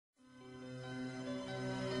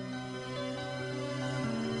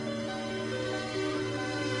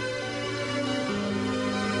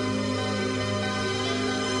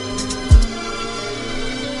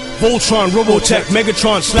Voltron, Robotech,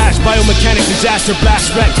 Megatron, slash, biomechanic, disaster,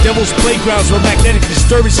 blast, wreck. Devil's playgrounds where magnetic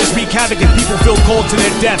disturbances wreak havoc and people feel called to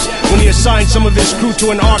their deaths. When he assigned some of his crew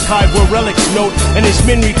to an archive where relics note, and his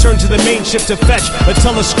men return to the main ship to fetch a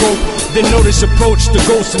telescope. Then notice approach the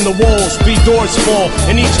ghosts in the walls. 3 doors fall,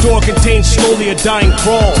 and each door contains slowly a dying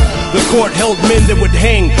crawl. The court held men that would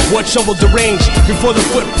hang, what shoveled the range before the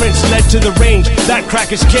footprints led to the range. That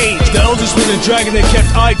cracker's cage. The elders were the dragon that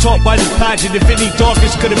kept eye taught by the pageant. If any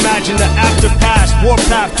darkness could imagine the after past,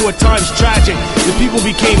 warpath to a times tragic. The people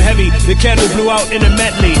became heavy, the candle blew out in a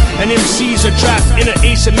medley, and MCs are trapped in an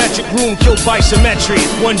asymmetric room killed by symmetry.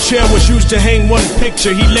 One chair was used to hang one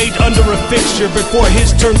picture. He laid under a fixture before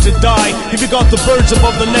his turn to die. He forgot the birds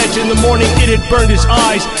above the ledge. In the morning it had burned his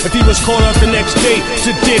eyes. If he was called out the next day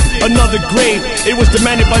to dig another grave, it was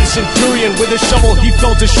demanded by the centurion. With a shovel he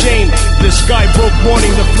felt ashamed. The sky broke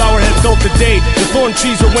morning, the flower had felt the day. The thorn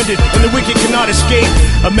trees were winded and the wicked cannot escape.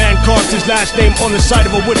 A man carved his last name on the side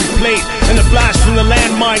of a wooden plate, and a blast from the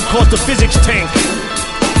landmine caused a physics tank.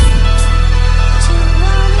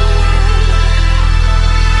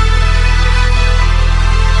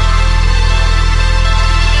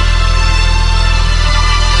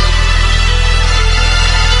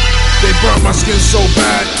 They burnt my skin so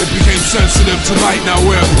bad, it became sensitive to light. Now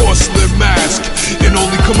wear a porcelain mask and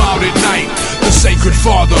only come out at night. The sacred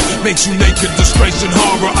father makes you naked, disgrace and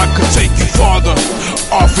horror. I could take you farther.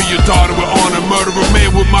 Offer your daughter with honor, murder a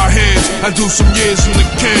man with my hands. I do some years in the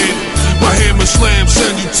can. My hammer slam,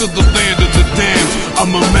 send you to the land of the damned.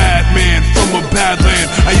 I'm a madman from a bad land.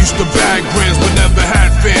 I used to bag grands but never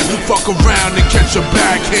had fans. Fuck around and catch a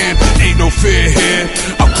backhand. Ain't no fear here.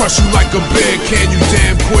 I'll crush you like a bear can, you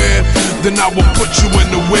damn queer. Then I will put you in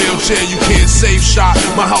the wheelchair. You can't save shot.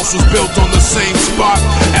 My house was built on the same spot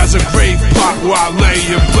as a grave plot where I lay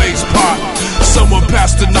and blaze pot. Someone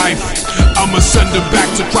passed the knife, I'ma send him back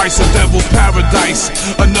to Christ, a devil's paradise.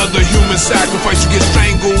 Another human sacrifice. You get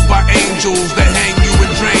strangled by angels that hang you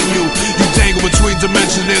and drain you. You dangle between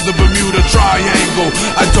dimensions near the Bermuda Triangle.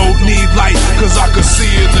 I don't need light, cause I can see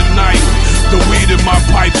in the night. The weed in my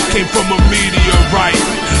pipe came from a meteorite.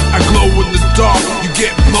 I glow in the dark, you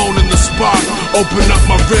get blown in the spot. Open up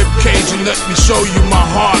my rib cage and let me show you my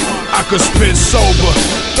heart. I could spit sober,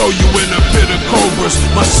 throw you in a pit of cobras.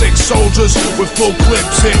 My 6 soldiers with full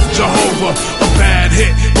clips hit Jehovah. A bad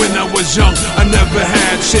hit when I was young, I never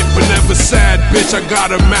had shit but never sad, bitch. I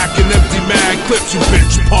got a Mac and empty mag clips, you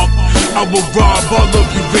bitch punk. I will rob all of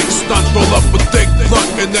you big stunts, roll up a thick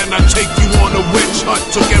blunt, and then I take you on a witch hunt.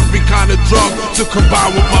 Took every kind of drug to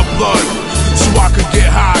combine with my blood, so I could get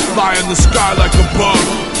high, fly in the sky like a bug.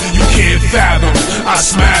 You can't fathom, I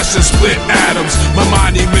smash and split atoms. My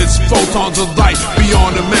mind emits photons of light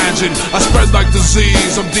beyond imagine. I spread like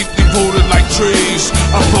disease, I'm deeply rooted like trees.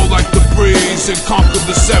 I blow like the breeze and conquer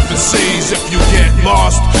the 7 seas. If you get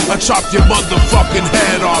lost, I chop your motherfucking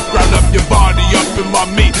head off. Grind up your body up in my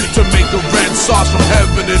meat to make a red sauce from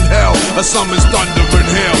heaven and hell. A summons thunder and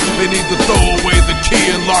hail. They need to throw away the key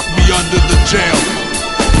and lock me under the jail.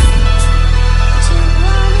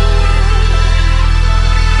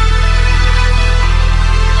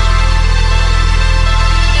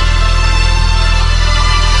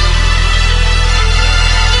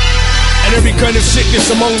 Every kind of sickness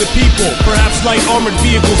among the people, perhaps light armored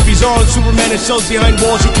vehicles, bizarre and Superman and cells behind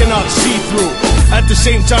walls you cannot see through. At the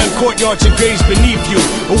same time, courtyards and graves beneath you.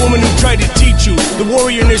 A woman who tried to teach you, the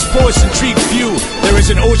warrior and his poets intrigue few. There is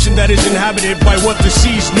an ocean that is inhabited by what the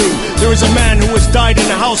seas knew. There is a man who has died in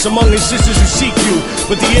a house among his sisters who seek you,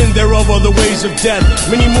 but the end thereof are the ways of death.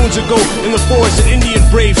 Many moons ago in the forest an Indian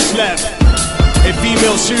brave slept. A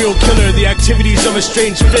female serial killer, the activities of a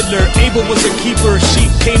strange fiddler. Abel was a keeper, sheep,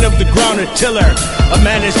 Cain of the ground, a tiller. A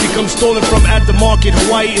man has become stolen from at the market.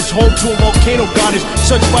 Hawaii is home to a volcano goddess.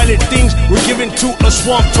 Such violent things were given to a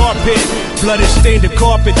swamp tar pit. Blood has stained the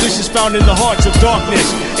carpet, this is found in the hearts of darkness.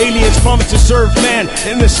 Aliens promise to serve man,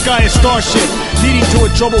 in the sky a starship, leading to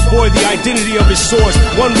a troubled boy, the identity of his source.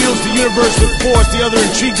 One wields the universe with force, the other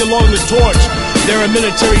intrigued along the torch. There a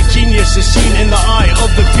military genius is seen in the eye of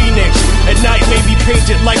the phoenix. At night may be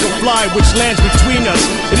painted like a fly which lands between us.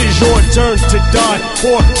 It is your turn to die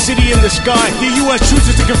for city in the sky. The US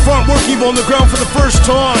chooses to confront work evil on the ground for the first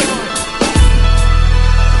time.